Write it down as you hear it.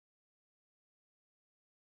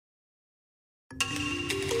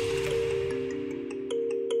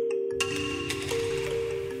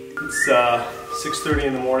It's 6:30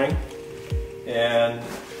 in the morning, and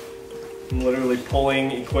I'm literally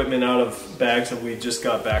pulling equipment out of bags that we just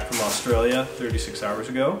got back from Australia 36 hours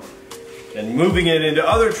ago and moving it into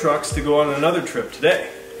other trucks to go on another trip today.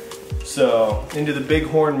 So into the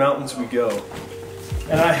Bighorn Mountains we go.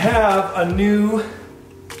 And I have a new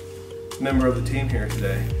member of the team here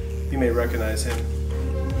today. You may recognize him.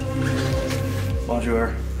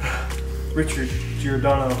 Bonjour. Richard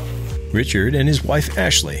Giordano. Richard and his wife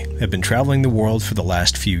Ashley have been traveling the world for the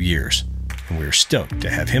last few years, and we're stoked to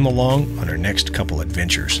have him along on our next couple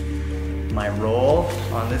adventures. My role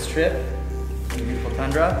on this trip in the beautiful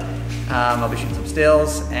Tundra, I'll be shooting some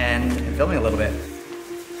stills and filming a little bit.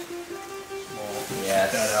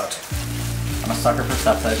 Yes. That out. I'm a sucker for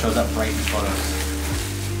stuff that shows up right in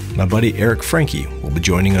photos. My buddy Eric Frankie will be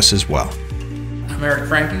joining us as well. I'm Eric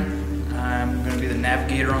Frankie. I'm going to be the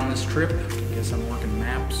navigator on this trip. I guess I'm working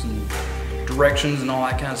maps and directions and all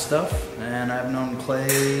that kind of stuff. And I've known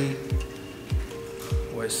Clay,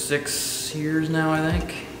 what, 6 years now, I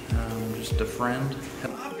think. Just a friend.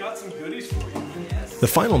 I've got some goodies for you. The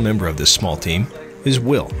final member of this small team is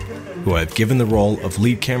Will, who I've given the role of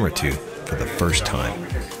lead camera to for the first time.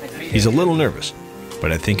 He's a little nervous,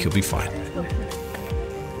 but I think he'll be fine.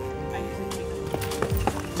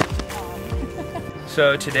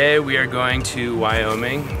 So today we are going to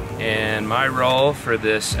Wyoming, and my role for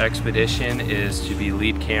this expedition is to be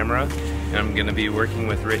lead camera. And I'm going to be working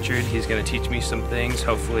with Richard. He's going to teach me some things.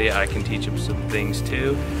 Hopefully I can teach him some things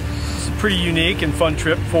too. It's a pretty unique and fun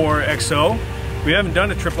trip for XO. We haven't done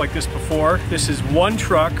a trip like this before. This is one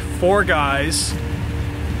truck, 4 guys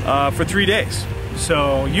for 3 days.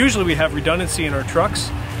 So usually we have redundancy in our trucks.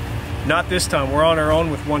 Not this time. We're on our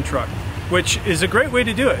own with one truck, which is a great way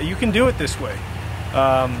to do it. You can do it this way.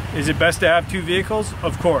 Is it best to have 2 vehicles?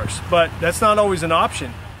 Of course, but that's not always an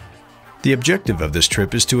option. The objective of this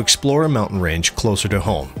trip is to explore a mountain range closer to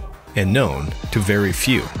home and known to very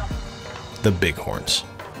few, the Bighorns.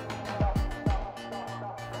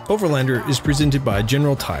 Overlander is presented by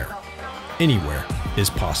General Tire. Anywhere is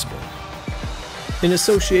possible. In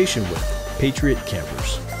association with Patriot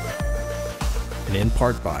Campers. And in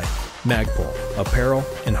part by Magpul, Apparel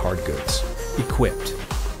and Hard Goods. Equipped.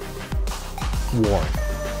 Warren,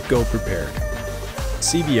 Go Prepared.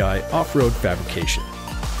 CBI Off-Road Fabrication.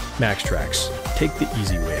 MaxTrax, take the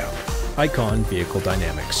easy way out. Icon Vehicle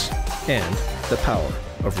Dynamics. And the power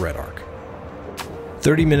of REDARC.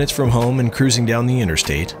 30 minutes from home and cruising down the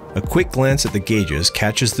interstate, a quick glance at the gauges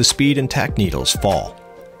catches the speed and tack needles fall,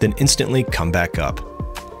 then instantly come back up,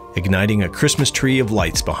 igniting a Christmas tree of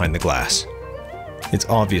lights behind the glass. It's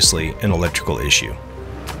obviously an electrical issue.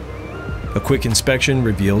 A quick inspection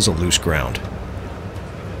reveals a loose ground.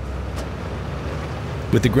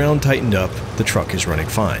 With the ground tightened up, the truck is running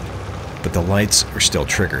fine, but the lights are still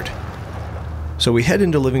triggered. So we head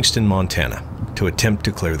into Livingston, Montana to attempt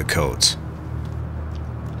to clear the codes.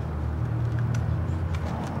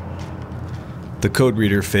 The code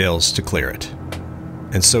reader fails to clear it,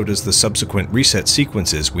 and so does the subsequent reset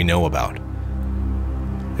sequences we know about.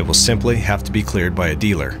 It will simply have to be cleared by a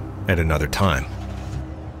dealer at another time.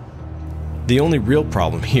 The only real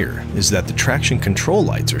problem here is that the traction control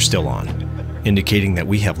lights are still on, indicating that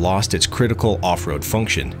we have lost its critical off-road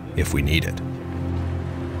function if we need it.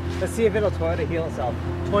 Let's see if it'll Toyota heal itself.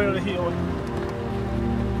 Toyota heal.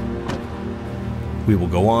 We will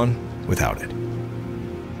go on without it.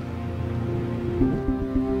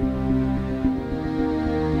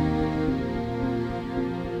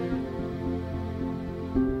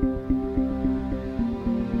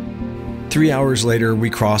 Three hours later, we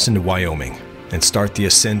cross into Wyoming and start the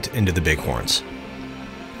ascent into the Bighorns.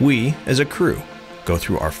 We, as a crew, go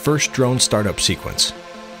through our first drone startup sequence.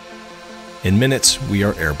 In minutes, we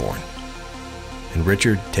are airborne, and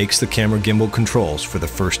Richard takes the camera gimbal controls for the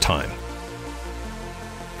first time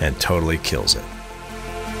and totally kills it.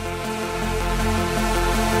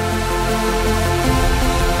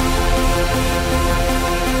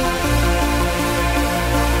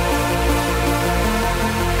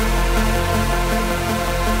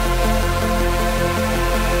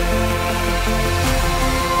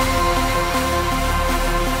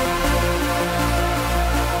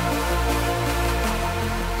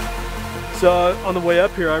 So on the way up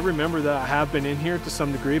here, I remember that I have been in here to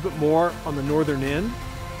some degree, but more on the northern end.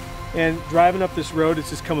 And driving up this road, it's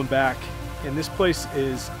just coming back. And this place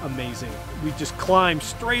is amazing. We just climb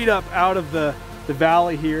straight up out of the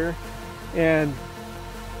valley here. And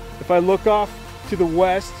if I look off to the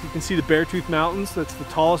west, you can see the Beartooth Mountains. That's the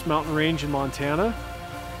tallest mountain range in Montana.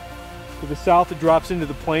 To the south, it drops into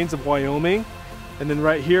the plains of Wyoming. And then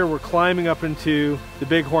right here, we're climbing up into the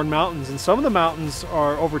Bighorn Mountains. And some of the mountains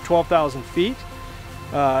are over 12,000 feet.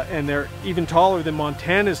 And they're even taller than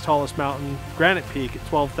Montana's tallest mountain, Granite Peak, at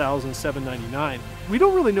 12,799. We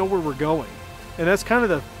don't really know where we're going. And that's kind of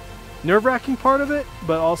the nerve-wracking part of it,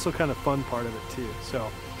 but also kind of fun part of it too. So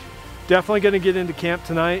definitely gonna get into camp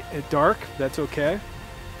tonight at dark. That's okay.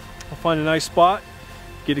 I'll find a nice spot,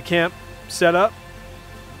 get a camp set up,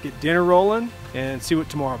 get dinner rolling, and see what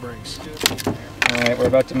tomorrow brings. All right, we're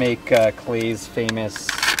about to make Clay's famous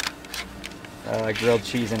grilled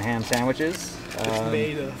cheese and ham sandwiches.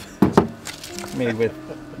 Made with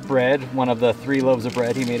bread, one of the 3 loaves of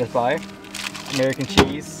bread he made us buy. American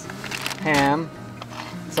cheese, ham,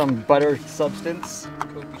 some butter substance,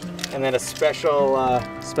 and then a special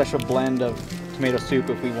special blend of tomato soup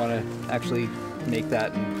if we want to actually make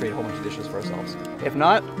that and create a whole bunch of dishes for ourselves. If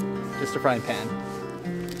not, just a frying pan.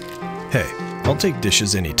 Hey, I'll take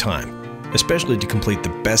dishes anytime, especially to complete the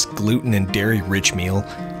best gluten and dairy-rich meal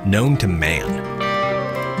known to man.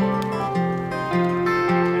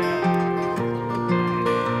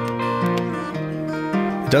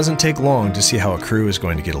 It doesn't take long to see how a crew is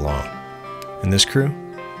going to get along. And this crew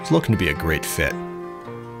is looking to be a great fit.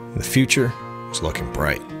 And the future is looking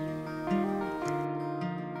bright.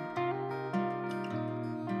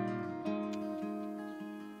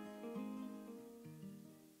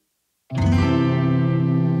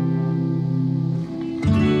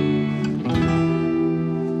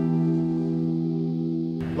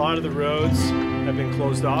 A lot of the roads have been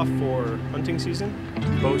closed off for hunting season.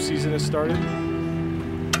 Bow season has started.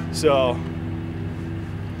 So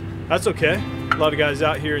that's okay. A lot of guys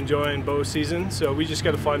out here enjoying bow season, so we just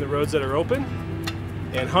got to find the roads that are open.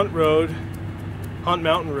 And Hunt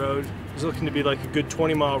Mountain Road is looking to be like a good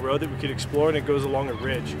 20-mile road that we could explore, and it goes along a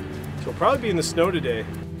ridge. So we'll probably be in the snow today.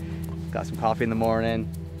 Got some coffee in the morning,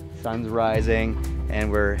 sun's rising,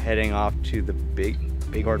 and we're heading off to the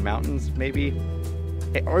Bighorn Mountains, maybe?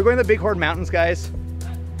 Hey, are we going to the Bighorn Mountains, guys?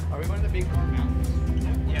 Are we going to the Bighorn Mountains?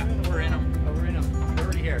 Yeah, we're in them. Oh, we're in them. We're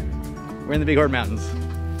already here. We're in the Bighorn Mountains.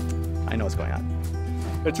 I know what's going on.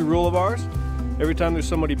 It's a rule of ours. Every time there's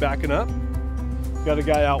somebody backing up, got a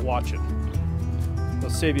guy out watching. It'll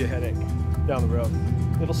save you a headache down the road.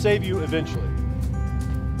 It'll save you eventually.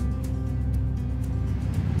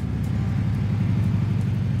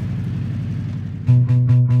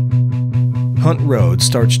 Hunt Road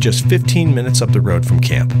starts just 15 minutes up the road from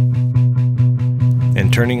camp.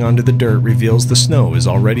 And turning onto the dirt reveals the snow is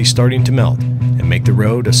already starting to melt and make the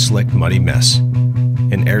road a slick, muddy mess.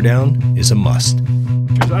 And air down is a must.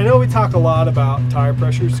 I know we talk a lot about tire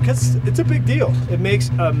pressures because it's a big deal. It makes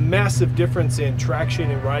a massive difference in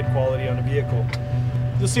traction and ride quality on a vehicle.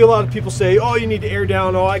 You'll see a lot of people say, oh, you need to air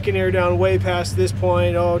down. Oh, I can air down way past this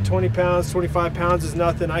point. Oh, 20 pounds, 25 pounds is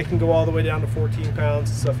nothing. I can go all the way down to 14 pounds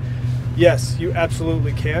and stuff. Yes, you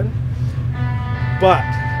absolutely can. But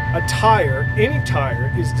a tire, any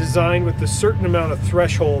tire, is designed with a certain amount of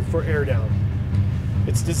threshold for air down.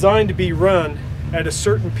 It's designed to be run at a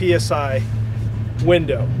certain PSI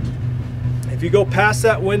window. If you go past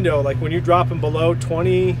that window, like when you're dropping below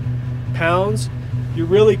 20 pounds, you're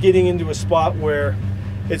really getting into a spot where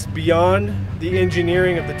it's beyond the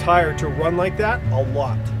engineering of the tire to run like that a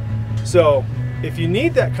lot. So if you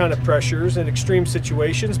need that kind of pressures in extreme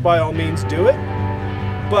situations, by all means do it.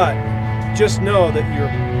 But just know that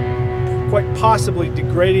you're quite possibly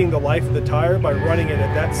degrading the life of the tire by running it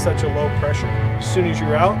at such a low pressure. As soon as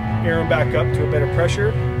you're out, air them back up to a better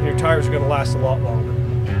pressure, and your tires are going to last a lot longer.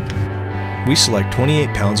 We select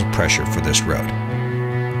 28 pounds of pressure for this road.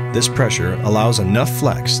 This pressure allows enough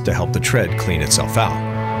flex to help the tread clean itself out.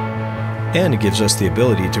 And it gives us the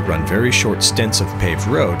ability to run very short stints of paved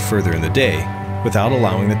road further in the day without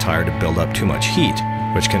allowing the tire to build up too much heat,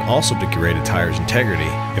 which can also degrade a tire's integrity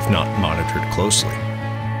if not monitored closely.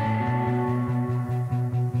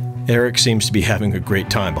 Eric seems to be having a great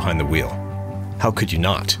time behind the wheel. How could you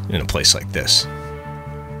not in a place like this?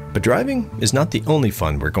 But driving is not the only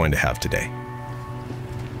fun we're going to have today.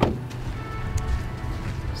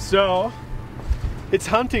 So, it's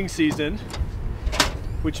hunting season,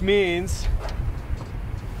 which means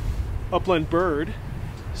upland bird.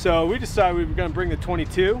 So we decided we were going to bring the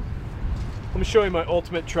 22. Let me show you my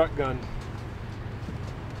ultimate truck gun.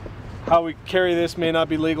 How we carry this may not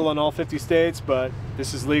be legal in all 50 states, but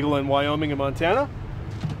this is legal in Wyoming and Montana.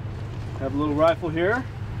 I have a little rifle here.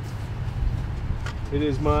 It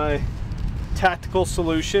is my Tactical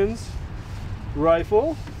Solutions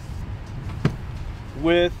rifle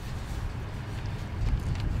with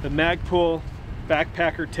the Magpul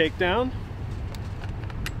backpacker takedown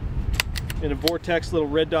and a Vortex little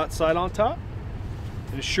red dot sight on top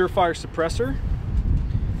and a Surefire suppressor.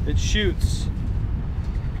 It shoots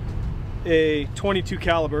a 22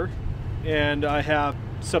 caliber, and I have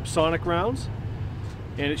subsonic rounds,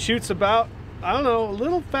 and it shoots about, I don't know, a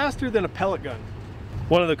little faster than a pellet gun.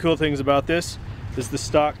 One of the cool things about this is the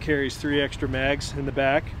stock carries 3 extra mags in the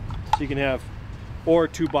back, so you can have, or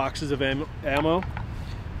 2 boxes of ammo.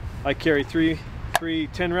 I carry three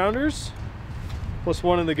 10-rounders plus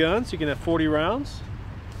 1 in the gun, so you can have 40 rounds.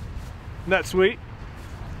 Isn't that sweet?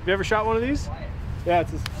 Have you ever shot one of these? Yeah,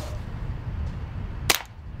 it's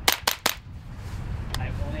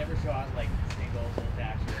I've only ever shot like singles and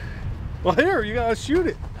dashes. well, here, you gotta shoot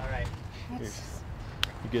it. All right.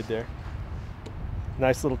 You good there?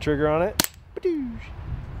 Nice little trigger on it. Put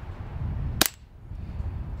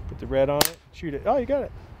the red on it, shoot it. Oh, you got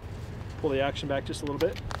it. Pull the action back just a little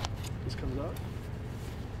bit. This comes out.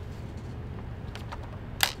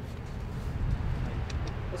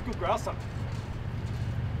 Let's go grouse something.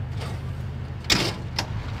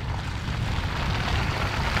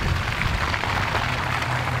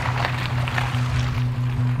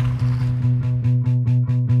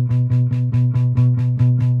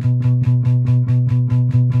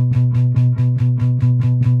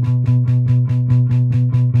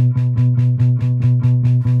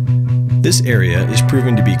 This area is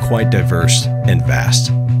proving to be quite diverse and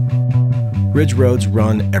vast. Ridge roads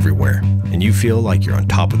run everywhere, and you feel like you're on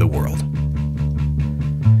top of the world.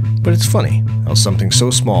 But it's funny how something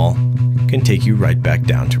so small can take you right back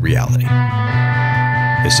down to reality.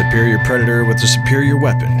 A superior predator with a superior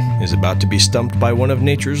weapon is about to be stumped by one of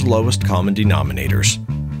nature's lowest common denominators,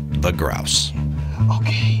 the grouse.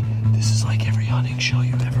 Okay, this is like every hunting show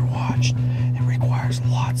you've ever watched. It requires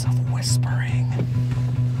lots of whispering.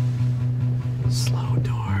 Slow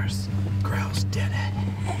doors, grouse dead ahead.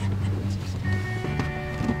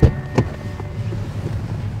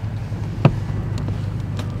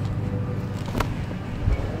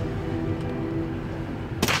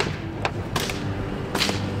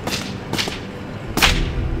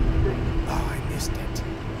 Oh, I missed it.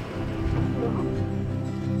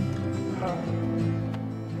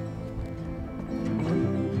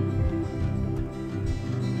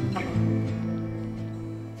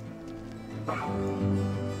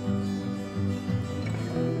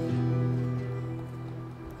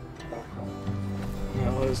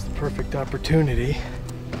 That was the perfect opportunity.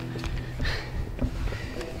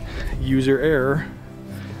 User error.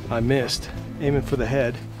 I missed. Aiming for the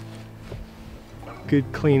head.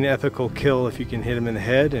 Good, clean, ethical kill if you can hit him in the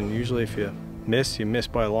head, and usually if you miss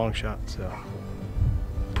by a long shot. So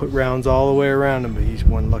put rounds all the way around him, but he's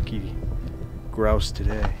one lucky grouse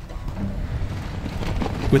today.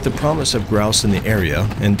 With the promise of grouse in the area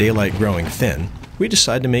and daylight growing thin, we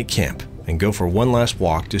decide to make camp and go for one last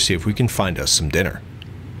walk to see if we can find us some dinner.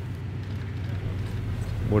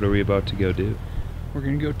 What are we about to go do? We're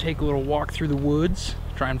gonna go take a little walk through the woods,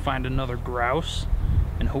 try and find another grouse,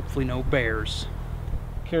 and hopefully no bears.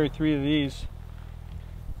 Carry 3 of these.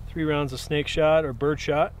 3 rounds of snake shot or bird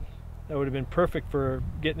shot. That would have been perfect for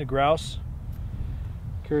getting a grouse.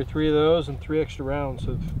 Carry 3 of those and 3 extra rounds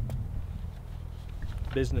of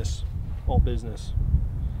business, all business.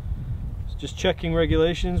 So just checking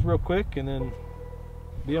regulations real quick and then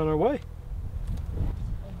be on our way.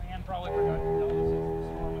 Oh man, probably forgot to tell us.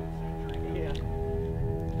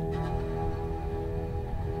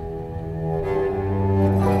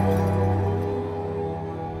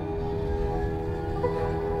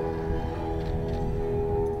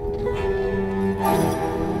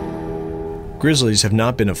 Grizzlies have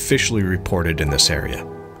not been officially reported in this area.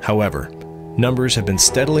 However, numbers have been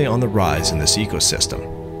steadily on the rise in this ecosystem.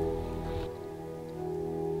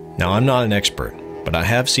 Now, I'm not an expert, but I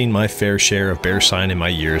have seen my fair share of bear sign in my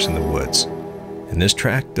years in the woods, and this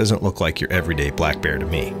track doesn't look like your everyday black bear to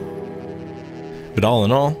me. But all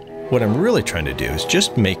in all, what I'm really trying to do is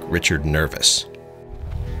just make Richard nervous.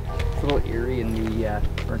 It's a little eerie in the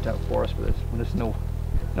burnt out forest when there's no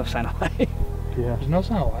sign of life. Yeah. There's no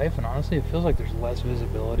sign of life, and honestly it feels like there's less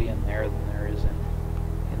visibility in there than there is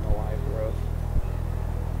in the live growth.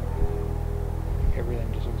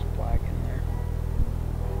 Everything just looks black in there.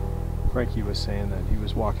 Frankie was saying that he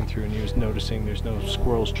was walking through and he was noticing there's no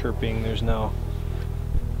squirrels chirping, there's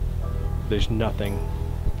nothing.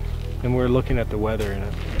 And we're looking at the weather, and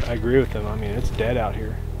I agree with him. I mean, it's dead out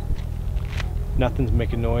here. Nothing's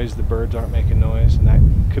making noise, the birds aren't making noise, and that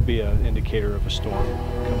could be an indicator of a storm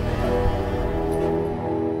coming in.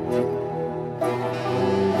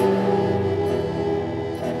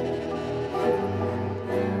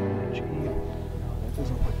 Cheap. No, that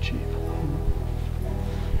doesn't look cheap.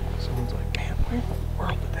 Someone's like, man, where in the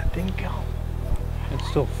world did that thing go? It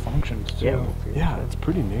still functions too. Yeah, it's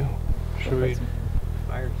pretty new. Should we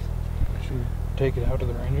fires. Should we take it out to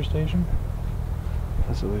the ranger station?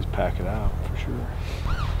 Let's at least pack it out for sure.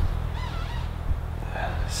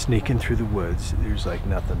 Sneaking through the woods, there's like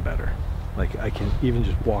nothing better. Like I can even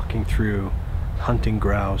just walking through, hunting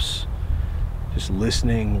grouse, just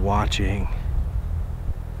listening, watching.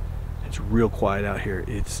 It's real quiet out here.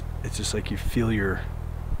 It's just like you feel your,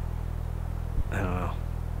 I don't know,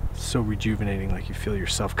 it's so rejuvenating. Like you feel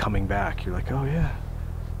yourself coming back. You're like, oh yeah,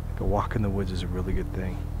 like a walk in the woods is a really good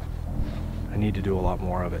thing. I need to do a lot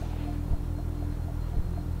more of it.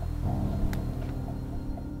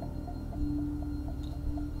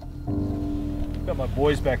 Got my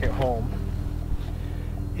boys back at home,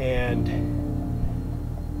 and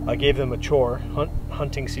I gave them a chore.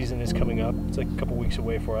 Hunting season is coming up. It's like a couple weeks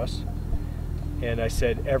away for us. And I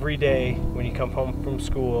said, every day when you come home from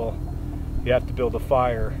school, you have to build a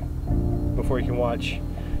fire before you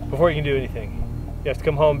can do anything. You have to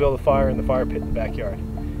come home, build a fire in the fire pit in the backyard.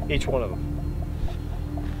 Each one of them.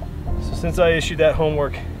 So since I issued that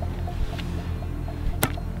homework,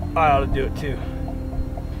 I ought to do it too.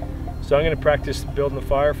 So I'm going to practice building the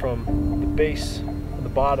fire from the base of the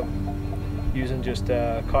bottom using just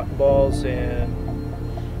cotton balls and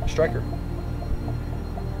a striker.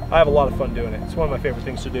 I have a lot of fun doing it. It's one of my favorite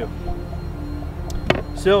things to do.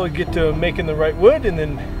 So we get to making the right wood and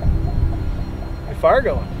then get fire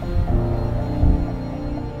going.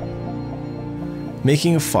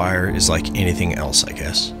 Making a fire is like anything else, I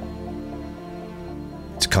guess.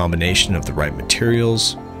 It's a combination of the right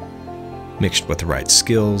materials, mixed with the right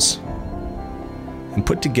skills, and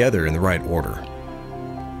put together in the right order.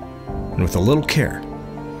 And with a little care,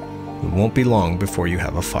 it won't be long before you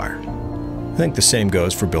have a fire. I think the same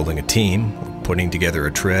goes for building a team, or putting together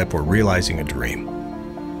a trip, or realizing a dream.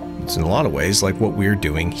 It's in a lot of ways like what we're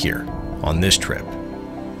doing here, on this trip.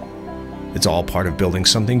 It's all part of building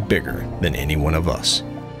something bigger than any one of us.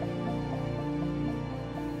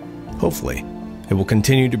 Hopefully, it will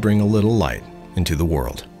continue to bring a little light into the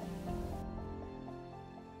world.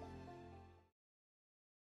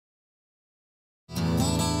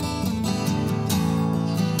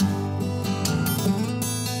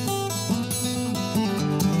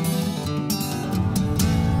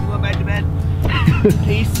 Going back to bed.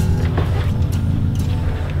 Peace.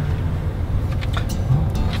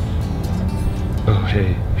 Oh,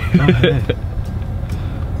 hey. Oh, hey.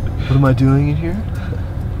 What am I doing in here?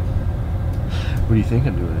 What do you think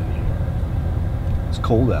I'm doing in here? It's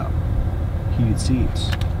cold out. Heated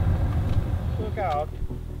seats. Look out.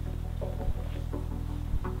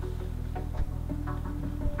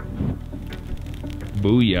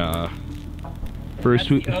 Booyah. First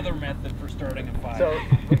That's the other method for starting a fire. So,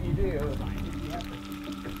 what you do,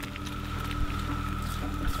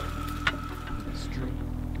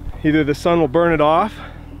 either the sun will burn it off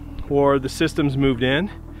or the system's moved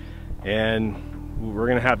in and we're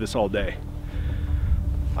gonna have this all day.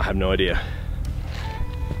 I have no idea.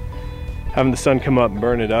 Having the sun come up and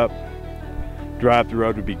burn it up, dry up the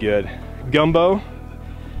road would be good. Gumbo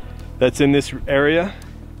that's in this area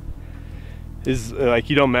is like,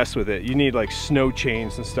 you don't mess with it. You need like snow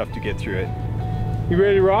chains and stuff to get through it. You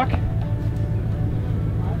ready to rock?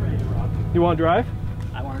 I'm ready to rock. You want to drive?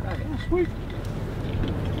 I want to drive, yeah. Sweet.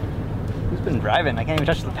 Who's been driving? I can't even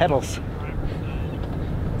touch the pedals.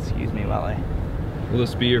 Excuse me while I... Will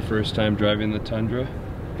this be your first time driving the Tundra?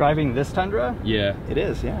 Driving this Tundra? Yeah. It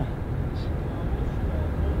is, yeah.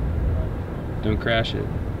 Don't crash it.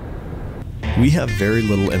 We have very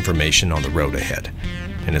little information on the road ahead,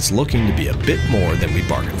 and it's looking to be a bit more than we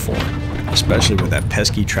bargained for, especially with that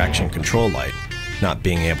pesky traction control light not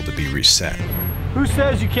being able to be reset. Who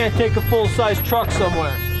says you can't take a full-size truck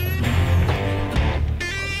somewhere?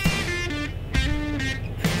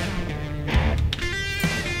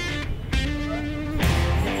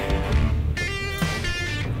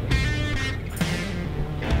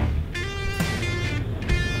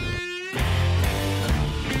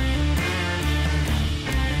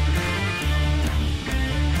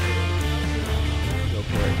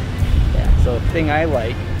 So the thing I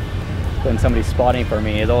like when somebody's spotting for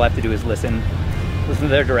me is all I have to do is listen to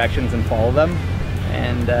their directions and follow them,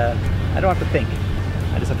 and I don't have to think.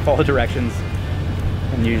 I just have to follow directions,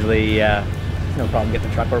 and usually there's no problem getting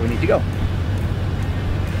the truck where we need to go.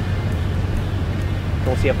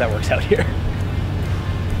 We'll see if that works out here.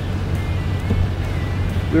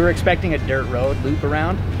 We were expecting a dirt road loop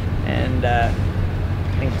around, and I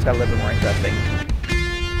think it's got a little bit more interesting.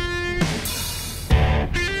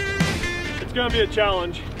 It's gonna be a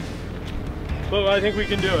challenge, but I think we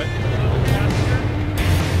can do it.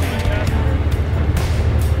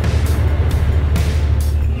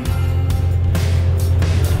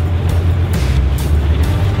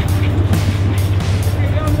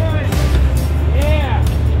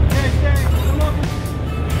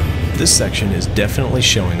 this section is definitely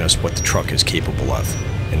showing us what the truck is capable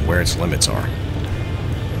of and where its limits are.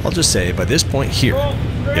 I'll just say, by this point here,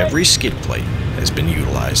 every skid plate has been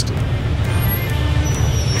utilized.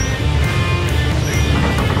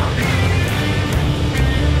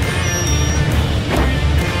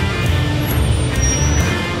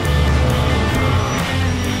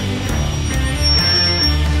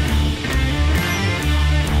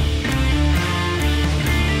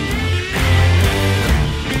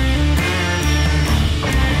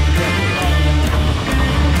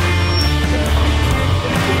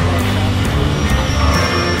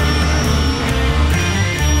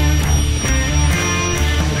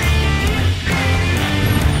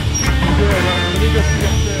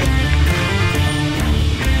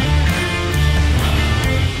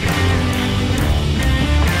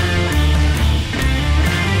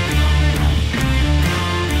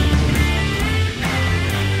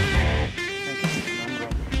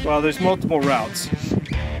 Well, there's multiple routes.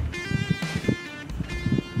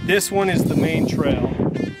 This one is the main trail,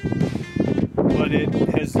 but it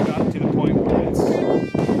has gotten to the point where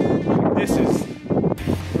this is,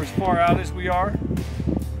 we're as far out as we are,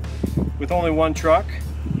 with only one truck.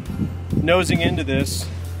 Nosing into this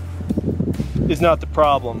is not the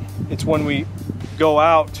problem. It's when we go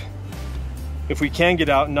out, if we can get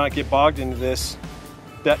out and not get bogged into this,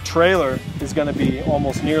 that trailer is going to be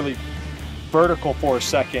almost nearly vertical for a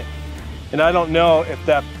second, and I don't know if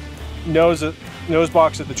that nose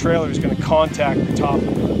box of the trailer is going to contact the top of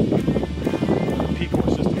the P-core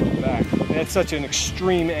system in the back. And it's such an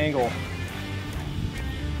extreme angle.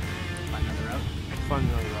 Find another route. Find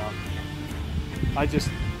another route.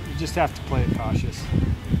 You just have to play it cautious.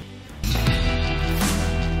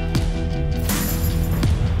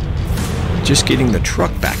 Just getting the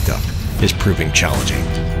truck backed up is proving challenging.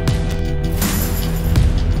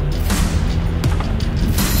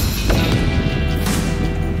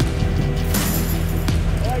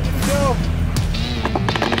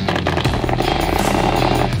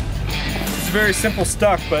 Very simple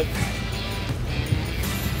stuck, but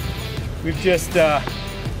we've just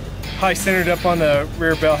high centered up on the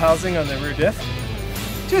rear bell housing on the rear diff,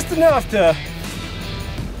 just enough to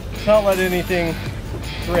not let anything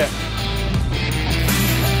rip.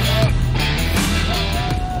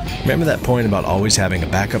 Remember that point about always having a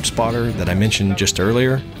backup spotter that I mentioned just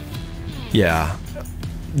earlier? Yeah,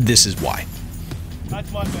 this is why.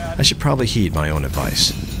 That's my bad. I should probably heed my own advice.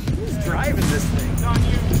 Who's driving this thing? It's on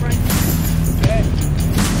you, Frank. Okay.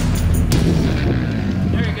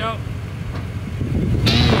 There you go.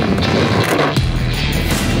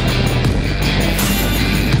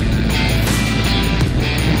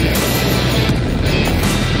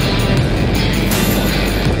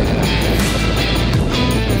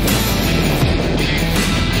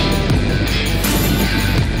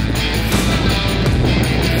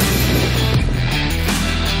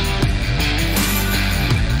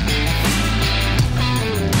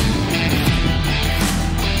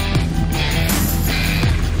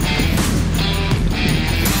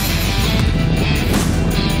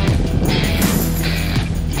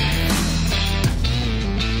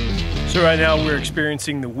 So right now we're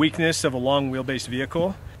experiencing the weakness of a long wheelbase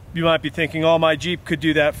vehicle. You might be thinking, oh, my Jeep could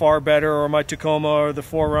do that far better, or my Tacoma or the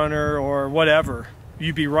 4Runner or whatever.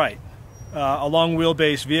 You'd be right. A long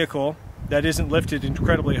wheelbase vehicle that isn't lifted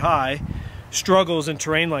incredibly high struggles in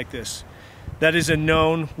terrain like this. That is a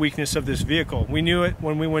known weakness of this vehicle. We knew it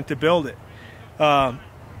when we went to build it.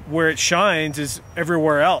 Where it shines is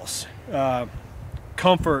everywhere else.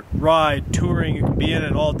 Comfort, ride, touring, you can be in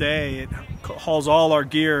it all day. It hauls all our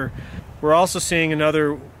gear. We're also seeing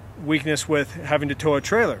another weakness with having to tow a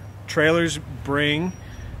trailer. Trailers bring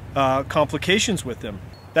complications with them.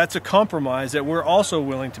 That's a compromise that we're also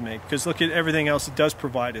willing to make, because look at everything else it does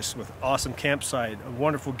provide us with. Awesome campsite, a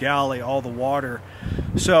wonderful galley, all the water.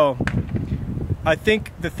 So I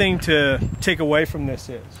think the thing to take away from this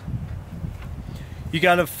is you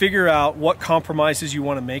got to figure out what compromises you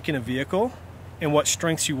want to make in a vehicle and what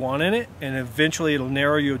strengths you want in it, and eventually it'll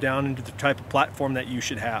narrow you down into the type of platform that you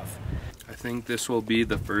should have. I think this will be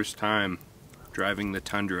the first time driving the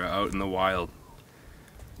Tundra out in the wild.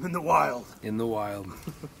 In the wild. In the wild.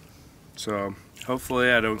 So hopefully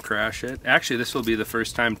I don't crash it. Actually, this will be the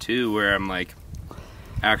first time too where I'm like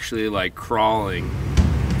actually like crawling.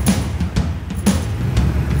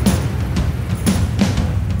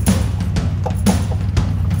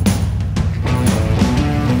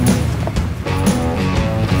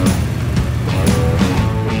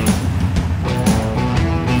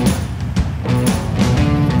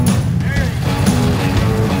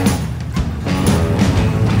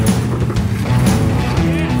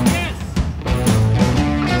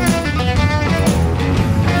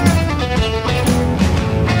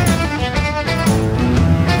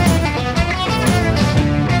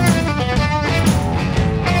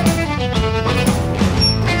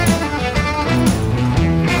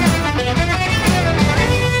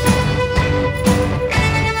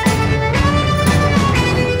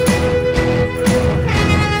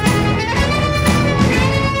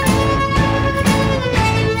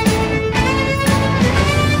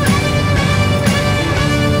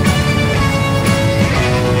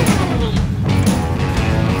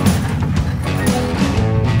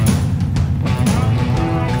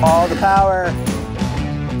 power.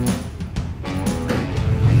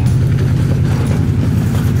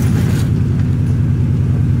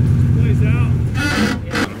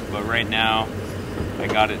 But right now, I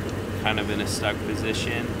got it kind of in a stuck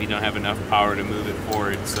position. We don't have enough power to move it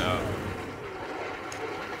forward, so.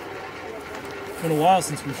 It's been a while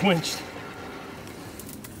since we've winched.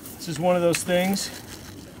 This is one of those things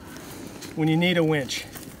when you need a winch.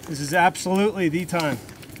 This is absolutely the time.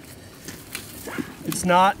 It's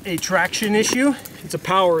not a traction issue, it's a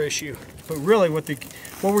power issue. But really what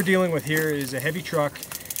we're dealing with here is a heavy truck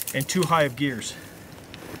and too high of gears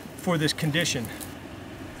for this condition.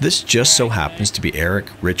 This just so happens to be Eric,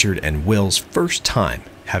 Richard, and Will's first time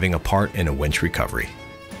having a part in a winch recovery.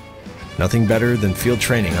 Nothing better than field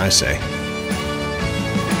training, I say.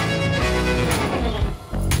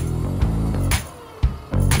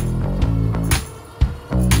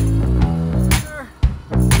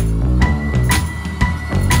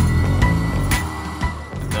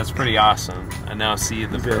 That's pretty awesome. I now see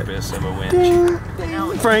the purpose of a winch.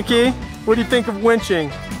 Frankie, what do you think of winching?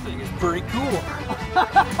 I think it's pretty cool.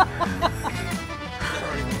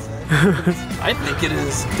 I think it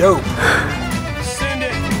is dope. Send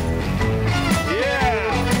it!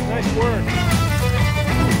 Yeah! Nice work.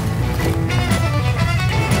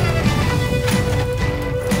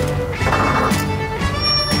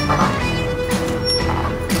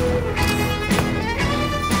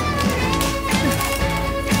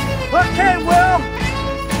 Okay, Will!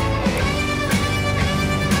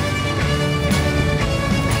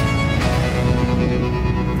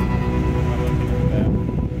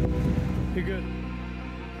 You're good.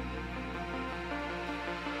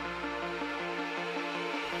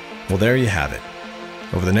 Well, there you have it.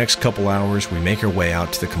 Over the next couple hours, we make our way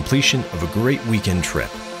out to the completion of a great weekend trip.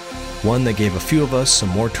 One that gave a few of us some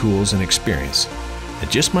more tools and experience that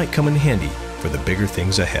just might come in handy for the bigger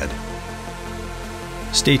things ahead.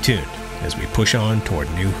 Stay tuned as we push on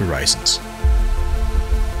toward new horizons.